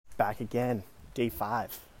back again, day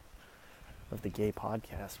 5 of the Gay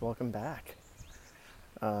Podcast. Welcome back.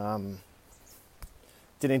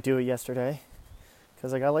 Didn't do it yesterday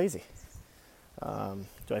because I got lazy. Do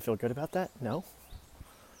I feel good about that? No.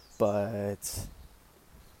 But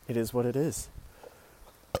it is what it is.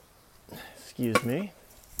 Excuse me.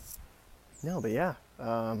 No, but yeah.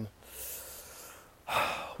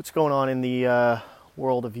 What's going on in the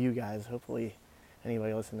world of you guys? Hopefully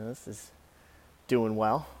anybody listening to this is doing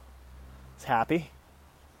well. Is happy.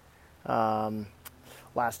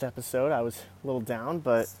 Last episode I was a little down,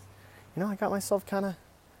 but I got myself kind of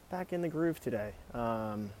back in the groove today.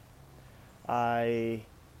 I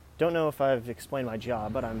don't know if I've explained my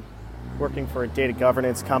job, but I'm working for a data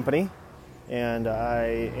governance company, and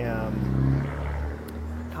I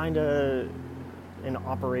am kind of an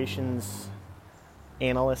operations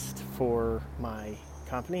analyst for my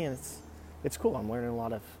company, and it's cool. I'm learning a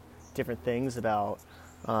lot of different things about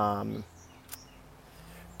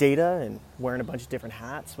data and wearing a bunch of different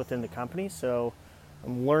hats within the company. So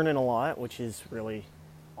I'm learning a lot, which is really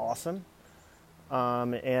awesome.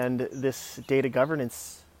 And this data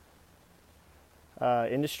governance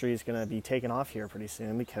industry is going to be taking off here pretty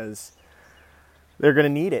soon because they're going to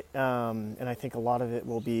need it. And I think a lot of it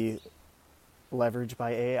will be leveraged by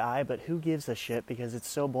AI, but who gives a shit, because it's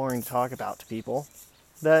so boring to talk about to people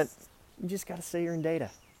that you just got to say you're in data.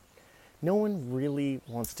 No one really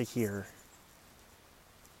wants to hear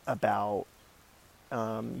about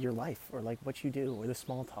your life or like what you do or the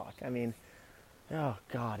small talk. I mean, oh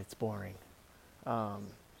God, it's boring.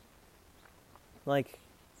 Like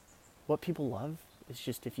what people love is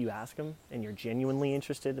just if you ask them and you're genuinely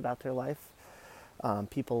interested about their life,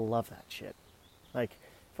 people love that shit. Like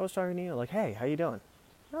if I was talking to you, like, hey, how you doing?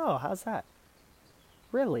 Oh, how's that?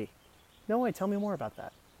 Really? No way, tell me more about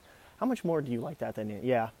that. How much more do you like that than you?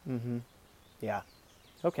 Yeah. Mm-hmm. Yeah.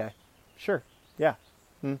 Okay. Sure. Yeah.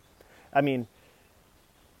 I mean,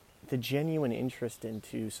 the genuine interest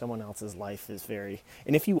into someone else's life is very...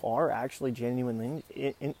 And if you are actually genuinely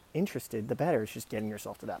interested, the better. It's just getting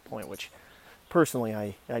yourself to that point, which personally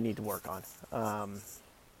I need to work on.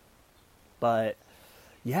 But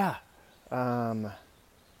yeah,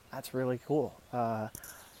 that's really cool.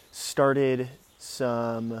 Started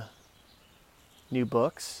some new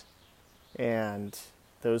books, and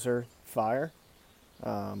those are fire.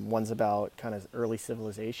 One's about kind of early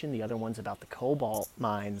civilization. The other one's about the cobalt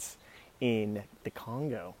mines in the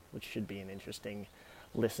Congo, which should be an interesting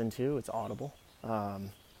listen to. It's audible.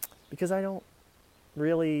 Because I don't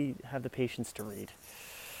really have the patience to read,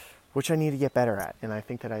 which I need to get better at, and I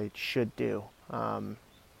think that I should do.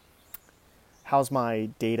 How's my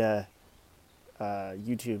data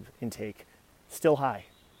YouTube intake? Still high.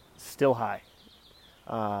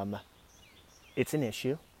 It's an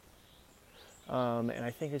issue. And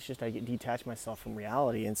I think it's just I get detached myself from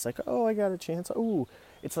reality, and it's like, oh, I got a chance. Oh,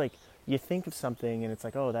 it's like you think of something and it's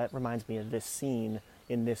like, oh, that reminds me of this scene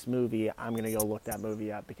in this movie. I'm going to go look that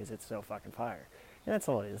movie up because it's so fucking fire. And that's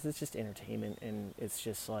all it is. It's just entertainment, and it's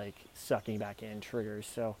just like sucking back in triggers.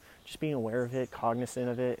 So just being aware of it, cognizant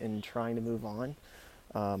of it, and trying to move on.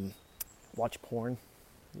 Watch porn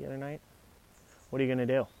the other night. What are you going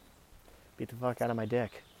to do? Beat the fuck out of my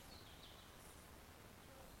dick.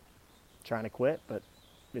 Trying to quit, but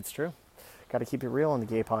it's true. Got to keep it real on the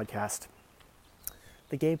Gay Podcast.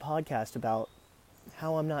 The Gay Podcast about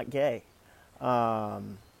how I'm not gay. I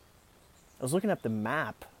was looking up the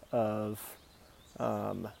map of...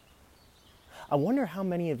 I wonder how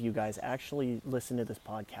many of you guys actually listen to this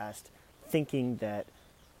podcast thinking that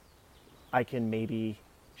I can maybe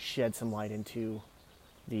shed some light into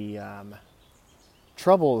the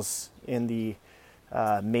troubles in the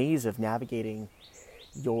maze of navigating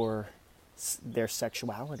their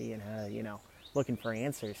sexuality, and looking for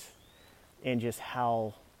answers, and just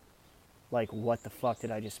how, like, what the fuck did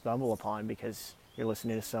I just stumble upon because you're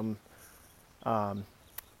listening to some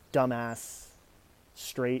dumbass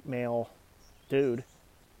straight male dude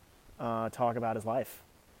talk about his life.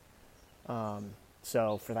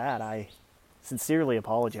 So for that, I sincerely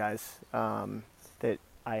apologize that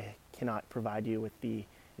I cannot provide you with the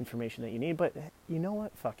information that you need, but you know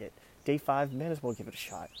what? Fuck it. Day 5, might as well give it a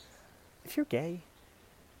shot. If you're gay,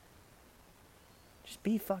 just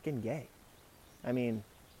be fucking gay. I mean,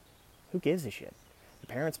 who gives a shit? Your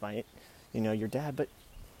parents might, your dad, but,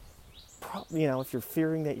 if you're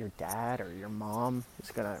fearing that your dad or your mom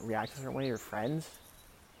is going to react a certain way, your friends,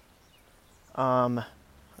 I know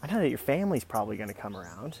that your family's probably going to come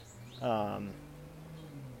around, and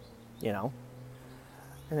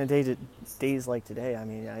in days like today, I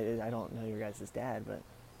mean, I don't know your guys' dad, but...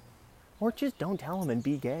 Or just don't tell them and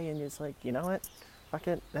be gay, and it's like, you know what? Fuck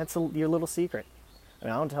it. That's your little secret. I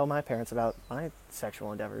mean, I don't tell my parents about my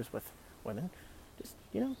sexual endeavors with women. Just,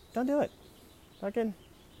 don't do it. Fucking,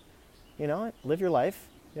 live your life.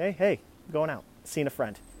 Hey, going out, seeing a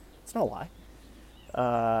friend. It's no lie.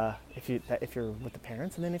 If you're with the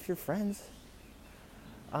parents, and then if you're friends,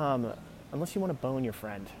 unless you want to bone your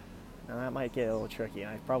friend, now that might get a little tricky,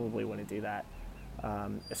 and I probably wouldn't do that,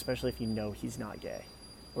 especially if you know he's not gay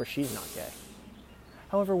or she's not gay.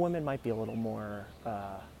 However, women might be a little more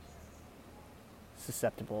not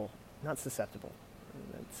susceptible.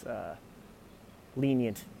 It's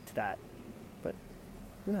lenient to that, but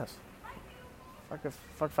who knows? Fuck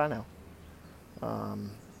if I know.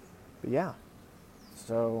 But yeah,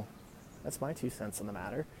 so that's my 2 cents on the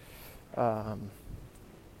matter. I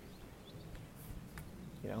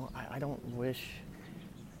don't wish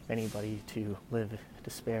anybody to live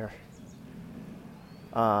despair.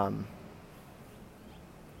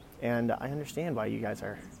 And I understand why you guys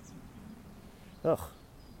are, if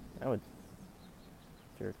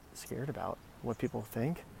you're scared about what people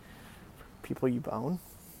think, people you bone,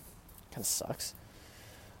 kind of sucks.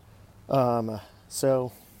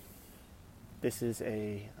 So this is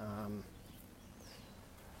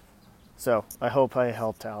so I hope I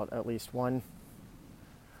helped out at least one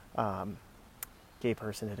gay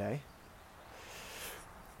person today.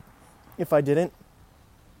 If I didn't,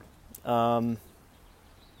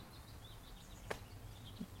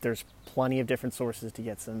 there's plenty of different sources to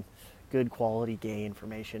get some good quality gay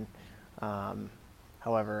information.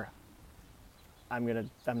 However, I'm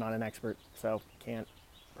not an expert, so can't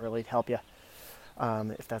really help you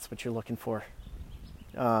if that's what you're looking for.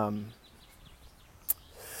 I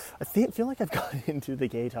feel like I've gotten into the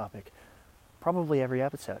gay topic probably every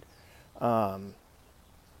episode.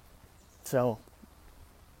 So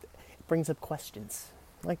it brings up questions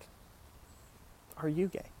like, are you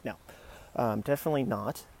gay? No, definitely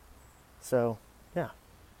not. So yeah.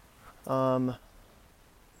 So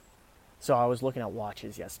I was looking at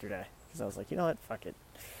watches yesterday because I was like, you know what, fuck it.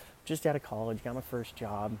 Just out of college, got my first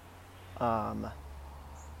job. And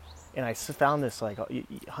I found this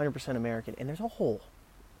 100% American, and there's a whole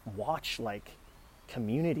watch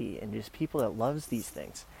community and just people that loves these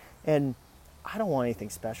things. And I don't want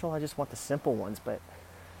anything special. I just want the simple ones. But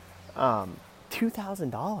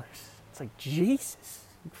 $2,000. It's like, Jesus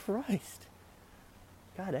Christ.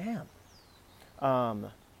 Goddamn.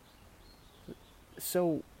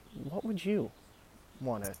 So what would you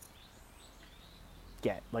want to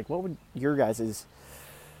get? What would your guys'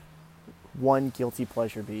 one guilty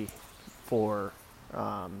pleasure be for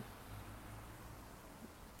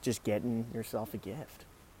just getting yourself a gift?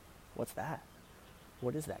 What's that?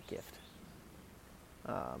 What is that gift?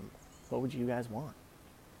 What would you guys want?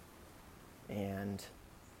 And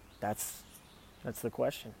that's the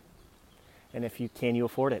question. And can you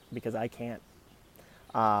afford it? Because I can't.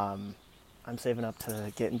 I'm saving up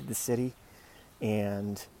to get into the city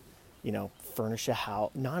and, furnish a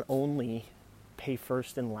house. Not only pay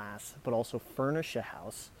first and last, but also furnish a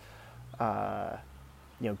house.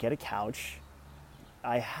 Get a couch.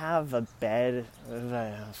 I have a bed.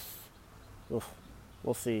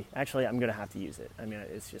 We'll see. Actually, I'm going to have to use it. I mean,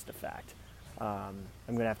 it's just a fact. I'm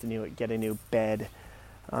going to have to get a new bed.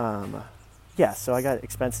 So I got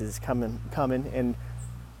expenses coming, and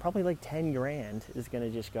probably $10,000 is going to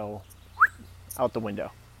just go out the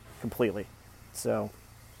window completely. So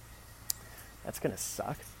that's going to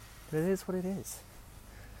suck, but it is what it is.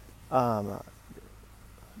 Because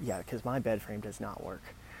my bed frame does not work.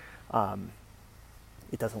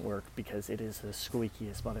 It doesn't work because it is the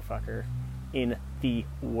squeakiest motherfucker in the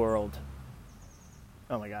world.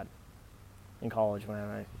 Oh my God. In college, when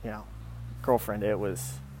I, girlfriend, it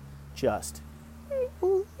was just.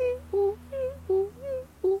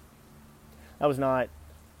 That was not,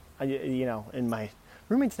 and my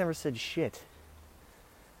roommates never said shit.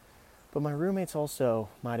 But my roommates also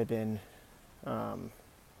might have been,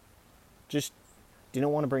 just didn't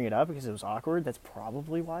want to bring it up because it was awkward. That's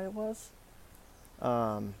probably why it was.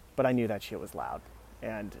 But I knew that shit was loud,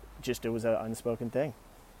 and it was an unspoken thing.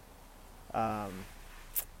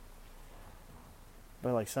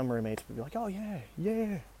 But some roommates would be like, "Oh yeah."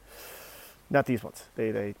 Not these ones.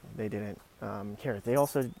 They didn't care. They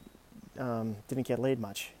also didn't get laid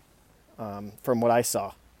much, from what I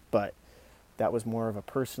saw. But that was more of a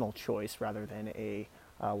personal choice rather than a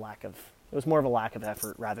lack of. It was more of a lack of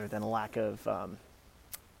effort rather than a lack of,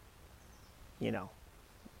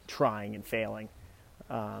 trying and failing.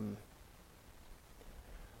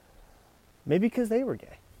 Maybe because they were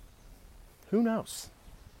gay. Who knows?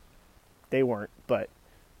 They weren't, but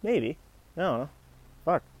maybe. I don't know.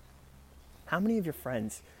 Fuck. How many of your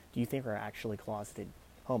friends do you think are actually closeted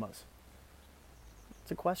homos?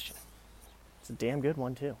 It's a question. It's a damn good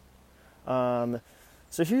one, too.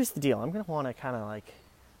 So here's the deal. I'm going to want to kind of like,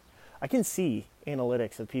 I can see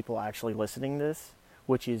analytics of people actually listening to this,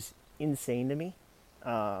 which is insane to me.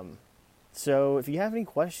 So if you have any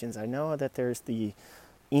questions, I know that there's the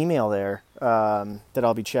email there that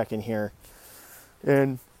I'll be checking here.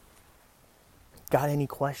 And got any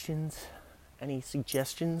questions? Any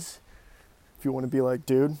suggestions? If you want to be like,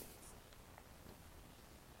 dude,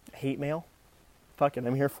 hate mail? Fuck it,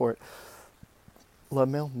 I'm here for it. Love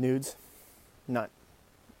mail, nudes. Not,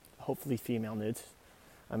 hopefully female nudes.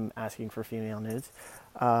 I'm asking for female nudes.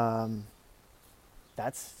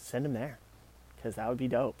 Send them there, because that would be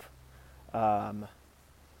dope.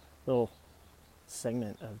 Little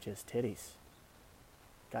segment of just titties.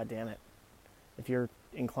 God damn it. If you're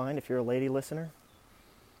inclined, if you're a lady listener,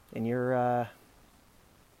 and you're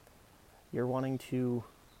wanting to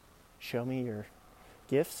show me your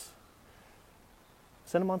gifts,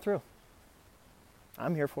 send them on through.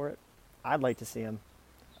 I'm here for it. I'd like to see them.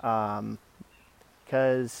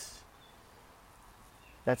 Because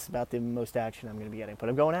that's about the most action I'm going to be getting. But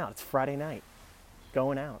I'm going out. It's Friday night.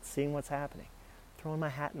 Going out, seeing what's happening. Throwing my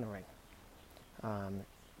hat in the ring.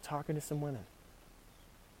 Talking to some women.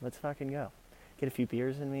 Let's fucking go. Get a few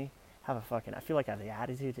beers in me. I feel like I have the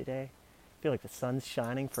attitude today. I feel like the sun's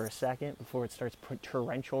shining for a second before it starts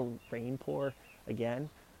torrential rain pour again.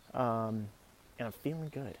 And I'm feeling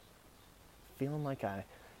good. Feeling like I,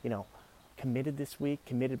 committed this week,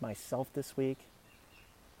 committed myself this week.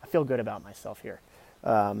 I feel good about myself here.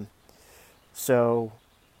 So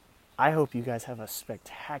I hope you guys have a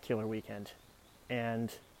spectacular weekend.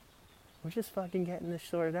 And we're just fucking getting this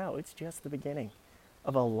sorted out. It's just the beginning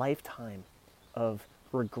of a lifetime of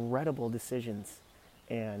regrettable decisions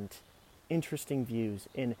and interesting views.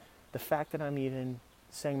 And the fact that I'm even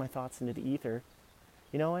saying my thoughts into the ether,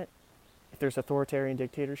 you know what? If there's authoritarian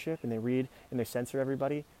dictatorship and they read and they censor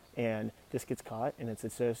everybody and this gets caught and it's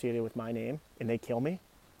associated with my name and they kill me,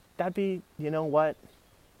 that'd be, you know what?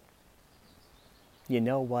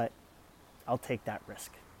 I'll take that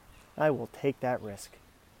risk. I will take that risk.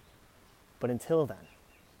 But until then,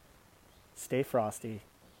 stay frosty.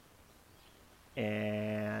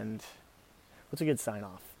 And what's a good sign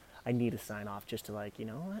off? I need a sign off just to like, you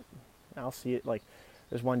know what? I'll see it. Like,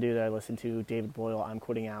 there's one dude that I listen to, David Boyle, I'm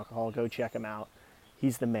Quitting Alcohol. Go check him out.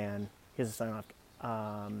 He's the man. He has a sign off.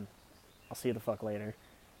 I'll see you the fuck later.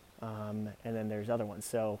 And then there's other ones.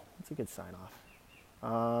 So it's a good sign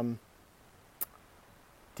off.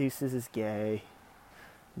 Deuces is gay.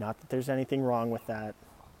 Not that there's anything wrong with that,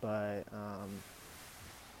 but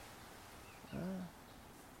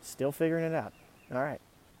still figuring it out. All right.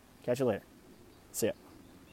 Catch you later. See ya.